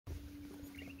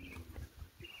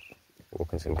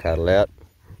Walking some cattle out.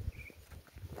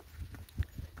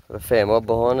 Got a fair mob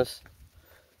behind us.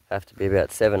 Have to be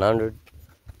about 700.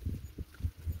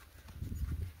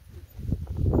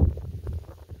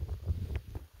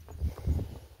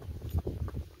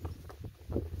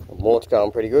 Mort's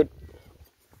going pretty good.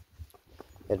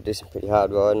 Had to do some pretty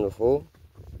hard riding before,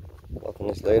 locking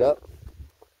this lead up.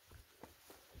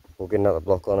 We'll get another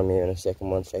block on them here in a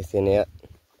second once they thin out.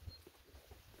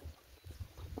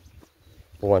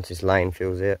 Or once this lane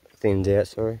thins out,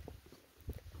 sorry.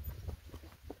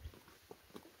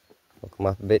 Lock them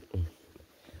up a bit and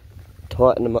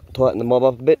tighten the mob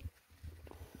up a bit.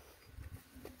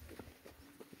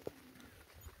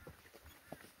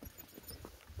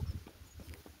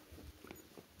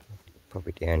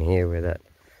 Probably down here where that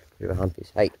bit of a hump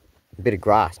is. Hey, a bit of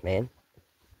grass, man.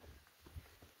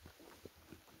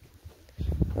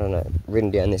 I don't know, ridden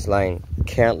down this lane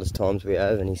countless times we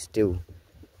have and he still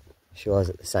shies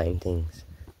at the same things.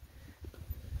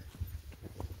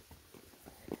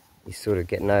 He's sort of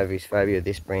getting over his phobia of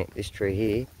this tree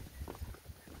here,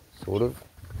 sort of.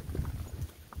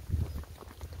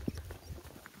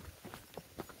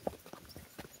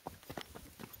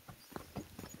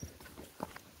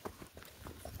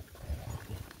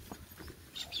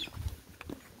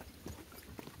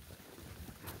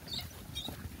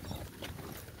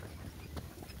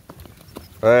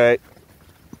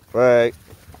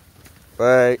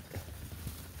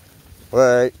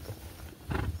 Wait.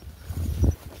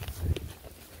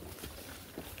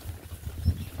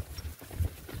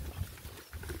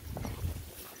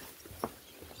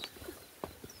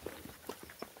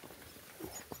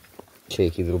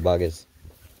 Cheeky little buggers.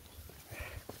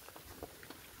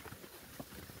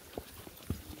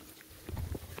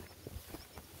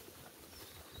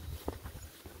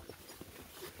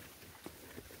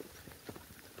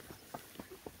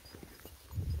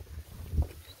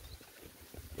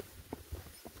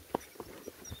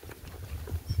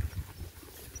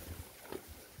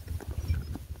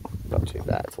 Not too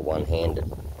bad for one-handed,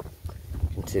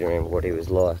 considering what he was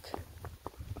like.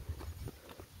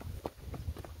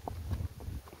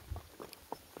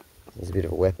 He's a bit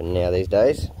of a weapon now these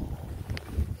days.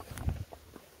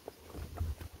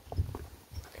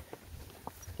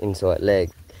 Inside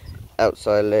leg,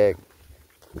 outside leg.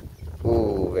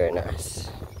 Ooh, very nice.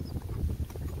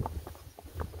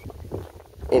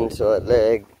 Inside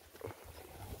leg,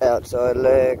 outside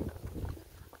leg.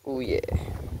 Ooh, yeah.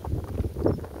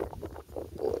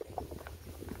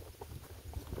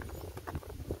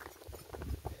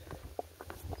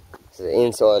 So the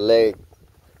inside leg,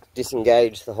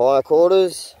 disengage the higher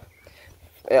quarters,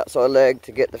 outside leg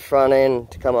to get the front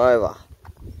end to come over.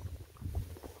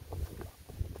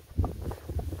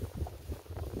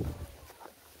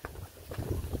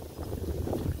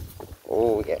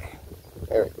 Oh yeah,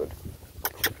 very good.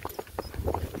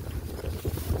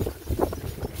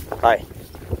 Hey.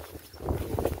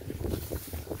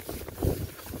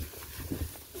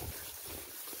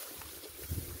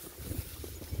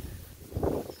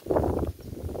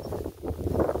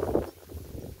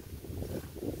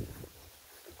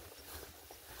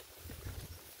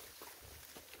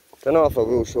 Don't know if I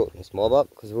will shorten this mob up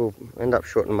because we'll end up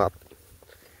shortening them up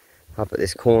at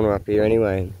this corner up here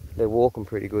anyway. They're walking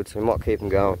pretty good, so we might keep them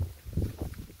going.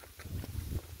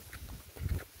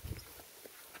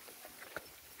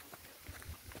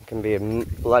 It can be a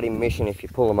bloody mission if you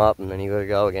pull them up and then you got to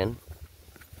go again.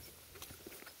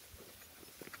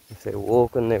 If they're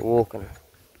walking, they're walking.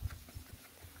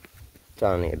 It's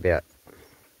only about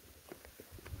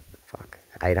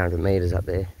 800 metres up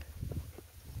there.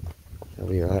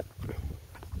 That'll be right.